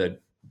for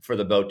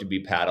the boat to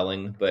be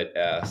paddling. But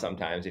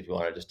sometimes, if you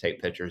want to just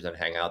take pictures and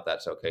hang out,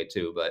 that's okay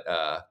too. But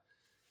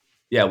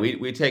yeah,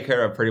 we take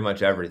care of pretty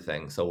much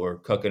everything. So we're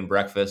cooking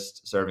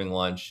breakfast, serving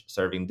lunch,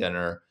 serving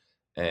dinner,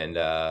 and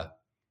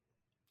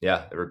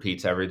yeah, it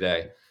repeats every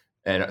day.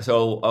 And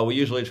so we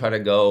usually try to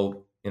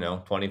go,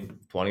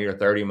 20 or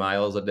 30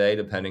 miles a day,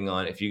 depending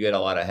on if you get a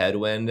lot of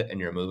headwind and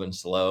you're moving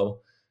slow,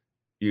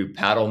 you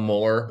paddle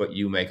more, but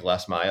you make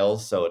less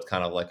miles. So it's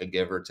kind of like a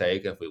give or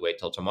take. If we wait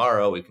till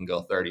tomorrow, we can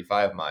go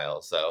 35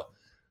 miles. So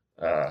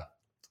uh,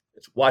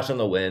 it's watching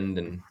the wind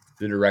and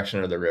the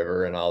direction of the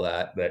river and all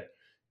that. But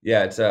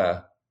yeah,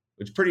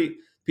 it's pretty.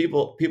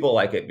 People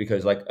like it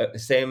because like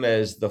same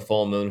as the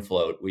full moon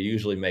float, we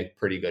usually make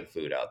pretty good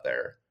food out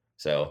there.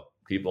 So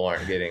people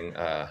aren't getting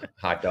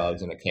hot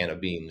dogs and a can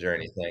of beans or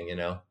anything.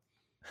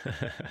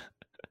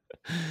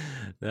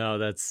 No,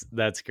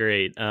 that's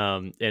great.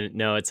 And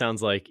no, it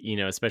sounds like,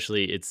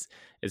 especially it's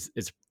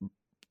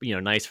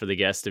nice for the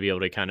guests to be able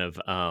to kind of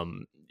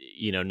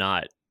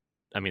not,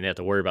 I mean, they have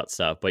to worry about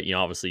stuff, but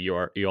obviously you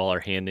all are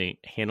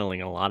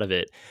handling a lot of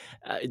it.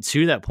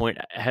 To that point,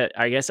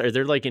 I guess, are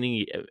there like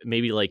any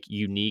maybe like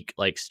unique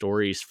like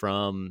stories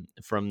from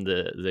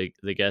the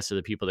guests or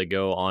the people that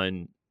go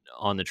on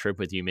the trip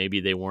with you? Maybe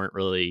they weren't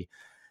really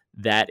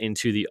that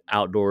into the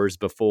outdoors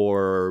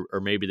before, or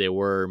maybe they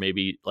were,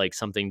 maybe like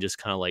something just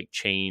kind of like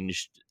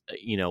changed,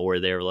 where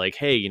they were like,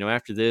 hey,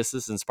 after this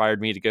inspired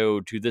me to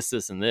go do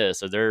this and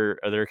this. Are there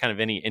kind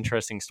of any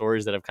interesting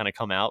stories that have kind of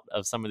come out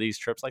of some of these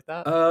trips like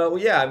that? Well,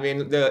 yeah, I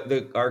mean,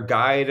 the our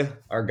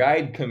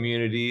guide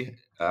community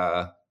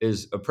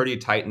is a pretty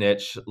tight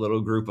knit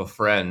little group of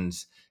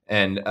friends,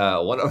 and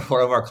one of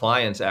our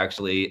clients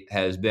actually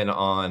has been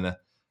on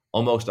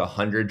almost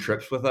 100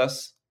 trips with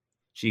us.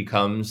 She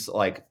comes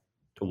like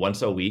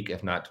once a week,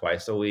 if not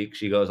twice a week.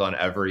 She goes on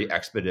every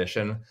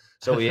expedition.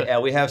 So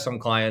we have some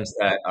clients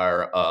that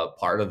are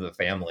part of the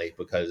family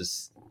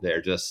because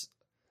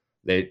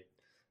they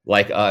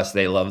like us,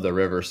 they love the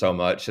river so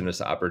much and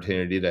this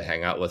opportunity to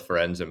hang out with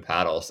friends and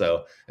paddle.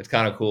 So it's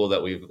kind of cool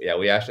that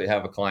we actually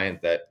have a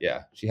client that,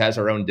 she has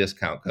her own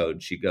discount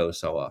code. She goes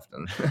so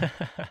often.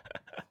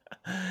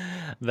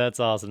 That's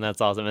awesome.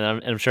 That's awesome,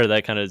 and I'm sure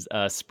that kind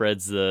of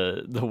spreads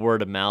the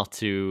word of mouth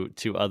to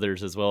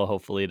others as well.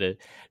 Hopefully, to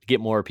get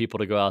more people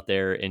to go out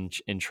there and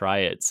try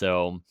it.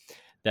 So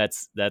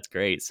that's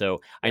great. So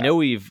I Yeah. know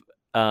we've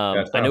Yeah, it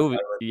I sounds know fun.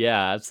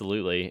 yeah,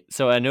 absolutely.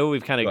 So I know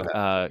we've Go kind ahead.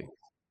 of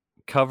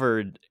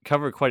covered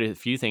quite a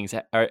few things.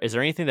 Is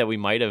there anything that we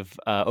might have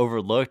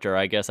overlooked, or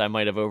I guess I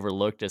might have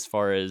overlooked, as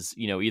far as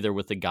either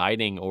with the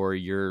guiding or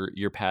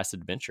your past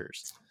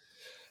adventures?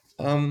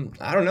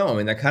 I don't know. I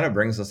mean, that kind of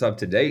brings us up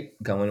to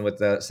date going with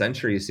the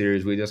Century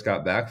series we just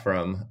got back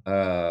from.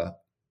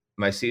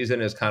 My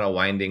season is kind of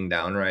winding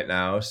down right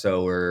now,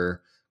 so we're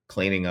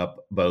cleaning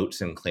up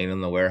boats and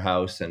cleaning the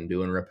warehouse and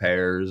doing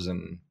repairs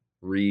and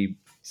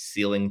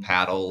resealing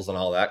paddles and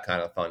all that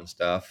kind of fun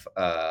stuff.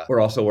 We're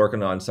also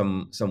working on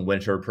some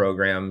winter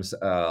programs.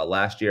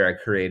 Last year, I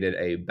created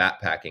a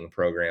backpacking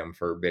program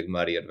for Big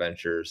Muddy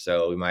Adventures,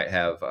 so we might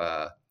have.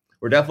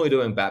 We're definitely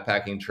doing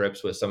backpacking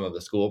trips with some of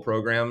the school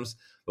programs,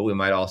 but we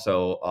might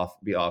also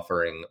be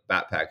offering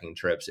backpacking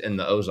trips in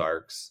the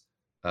Ozarks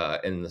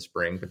in the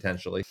spring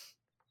potentially.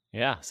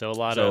 Yeah, so a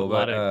lot of So, a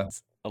lot but of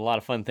a lot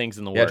of fun things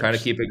in the yeah, trying to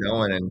works. keep it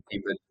going and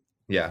keep it.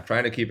 Yeah,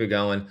 trying to keep it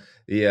going.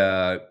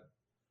 The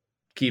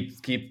keep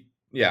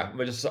yeah,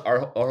 but just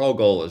our whole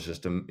goal is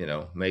just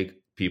to make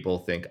people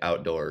think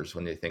outdoors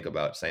when they think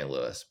about St.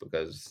 Louis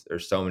because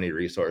there's so many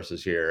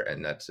resources here,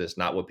 and that's just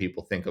not what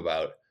people think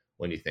about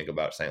when you think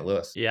about St.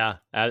 Louis. Yeah,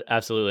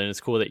 absolutely, and it's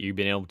cool that you've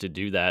been able to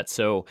do that.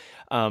 So,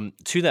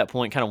 to that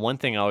point, kind of one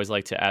thing I always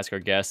like to ask our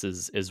guests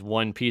is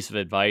one piece of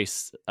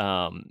advice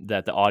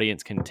that the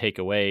audience can take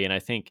away, and I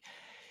think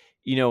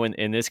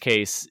in this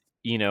case,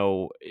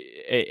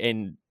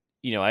 and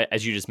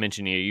as you just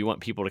mentioned, you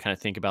want people to kind of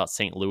think about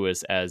St.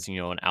 Louis as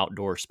an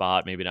outdoor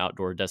spot, maybe an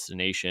outdoor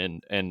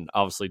destination, and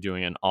obviously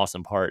doing an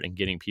awesome part in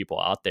getting people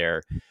out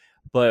there.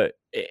 But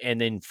and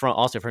then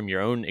from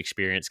your own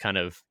experience, kind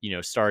of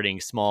starting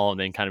small and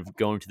then kind of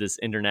going to this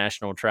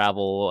international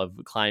travel of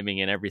climbing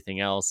and everything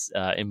else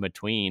in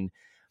between.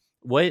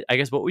 What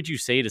would you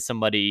say to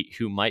somebody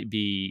who might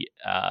be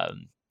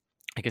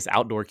I guess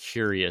outdoor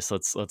curious,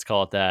 let's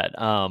call it that,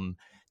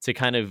 to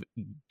kind of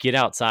get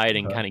outside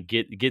and Uh-huh. kind of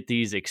get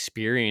these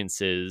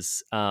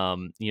experiences,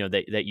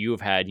 that you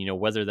have had,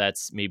 whether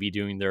that's maybe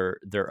doing their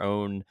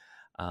own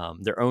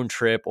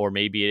trip, or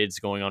maybe it's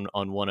going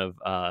on one of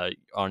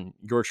on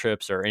your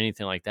trips or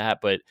anything like that.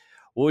 But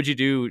what would you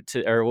do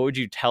or what would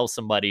you tell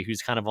somebody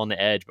who's kind of on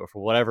the edge, but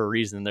for whatever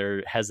reason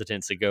they're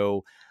hesitant to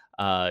go,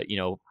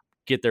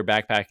 get their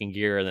backpacking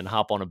gear and then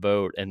hop on a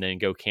boat and then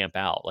go camp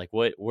out? Like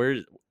what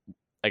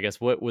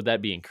would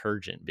that be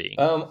encouragent being?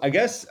 I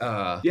guess,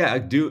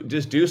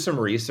 do some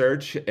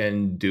research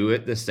and do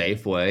it the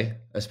safe way,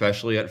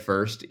 especially at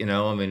first.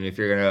 I mean, if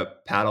you're gonna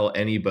paddle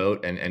any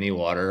boat in any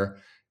water,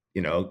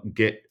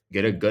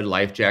 get a good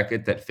life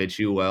jacket that fits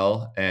you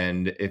well,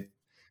 and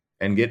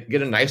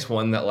get a nice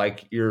one that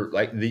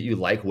that you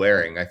like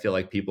wearing. I feel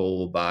like people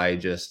will buy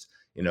just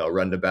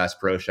run to Bass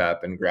Pro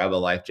Shop and grab a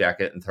life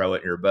jacket and throw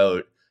it in your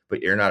boat,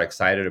 but you're not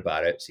excited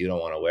about it, so you don't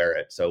want to wear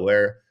it. So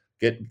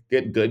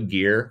get good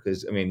gear,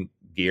 because I mean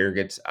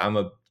I'm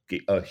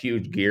a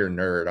huge gear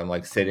nerd. I'm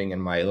like sitting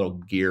in my little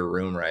gear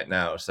room right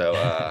now.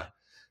 So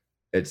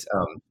it's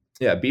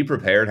be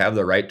prepared, have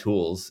the right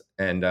tools,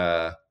 and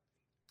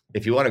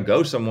if you want to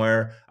go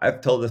somewhere,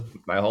 I've told this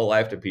my whole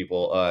life to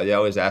people. They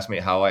always ask me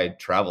how I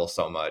travel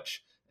so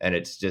much, and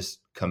it's just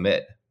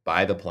commit.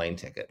 Buy the plane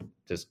ticket.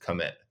 Just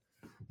commit.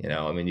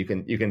 I mean, you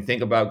can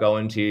think about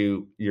going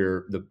to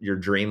your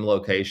dream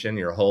location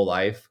your whole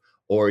life,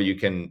 or you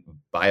can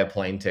buy a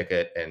plane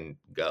ticket and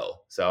go.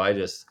 So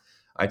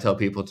I tell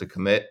people to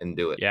commit and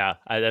do it. Yeah,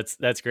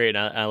 that's great.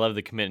 I love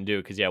the commit and do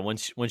it, because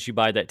once you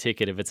buy that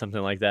ticket, if it's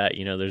something like that,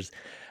 there's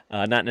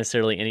not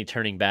necessarily any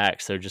turning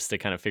back. So just to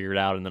kind of figure it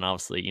out, and then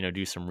obviously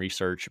do some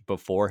research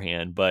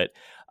beforehand. But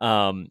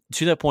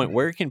to that point,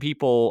 where can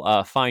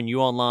people find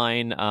you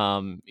online?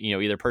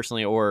 Either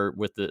personally or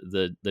with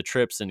the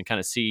trips, and kind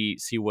of see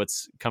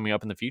what's coming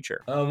up in the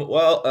future.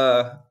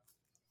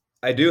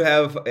 I do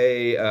have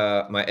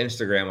my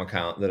Instagram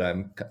account that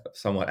I'm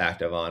somewhat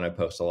active on. I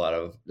post a lot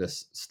of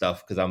this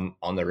stuff because I'm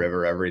on the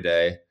river every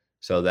day.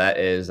 So that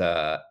is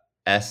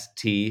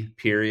ST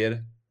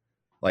period,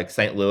 like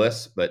St.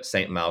 Louis, but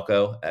St.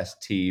 Malco,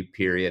 ST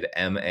period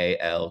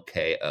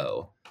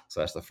MALKO. So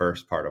that's the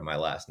first part of my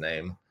last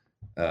name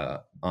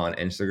on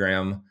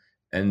Instagram.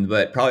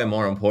 But probably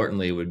more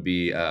importantly would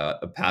be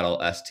a paddle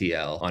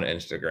STL on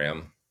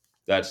Instagram.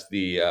 That's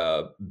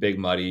the Big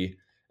Muddy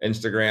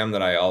Instagram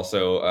that I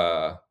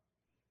also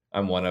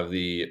I'm one of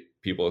the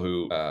people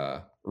who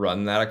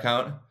run that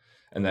account,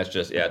 and that's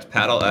just it's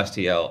paddle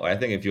STL. I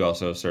think if you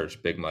also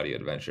search Big Muddy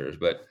Adventures,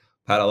 but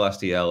paddle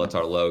STL, it's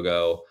our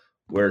logo.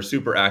 We're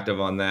super active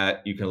on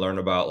that. You can learn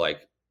about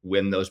like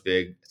when those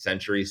big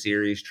Century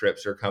Series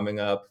trips are coming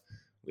up.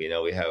 We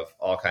have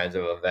all kinds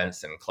of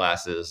events and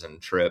classes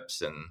and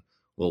trips, and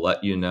we'll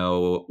let you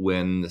know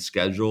when the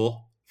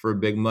schedule for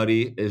Big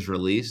Muddy is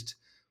released,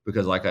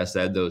 because like I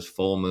said, those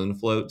full moon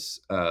floats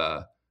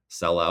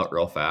sell out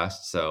real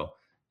fast. So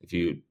if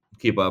you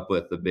keep up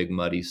with the Big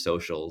Muddy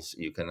socials,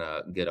 you can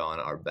get on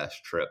our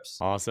best trips.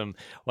 Awesome.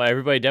 Well,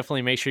 everybody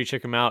definitely make sure you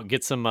check them out,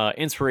 get some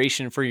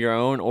inspiration for your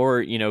own,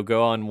 or,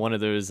 go on one of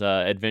those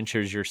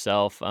adventures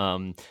yourself.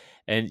 And,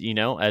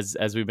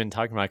 as we've been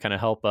talking about, kind of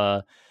help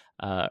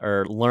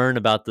or learn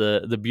about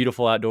the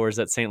beautiful outdoors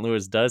that St.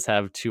 Louis does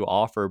have to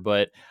offer.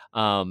 But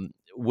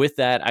with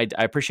that, I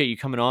appreciate you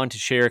coming on to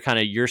share kind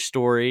of your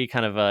story,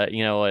 kind of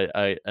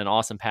an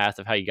awesome path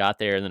of how you got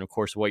there, and then of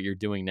course what you're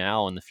doing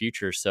now in the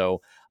future.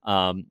 So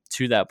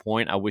to that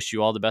point, I wish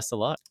you all the best of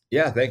luck.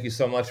 Yeah, thank you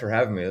so much for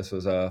having me. This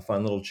was a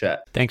fun little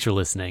chat. Thanks for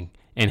listening.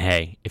 And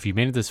hey, if you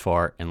made it this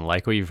far and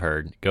like what you've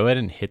heard, go ahead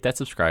and hit that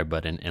subscribe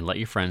button and let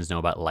your friends know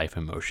about Life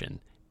in Motion.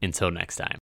 Until next time.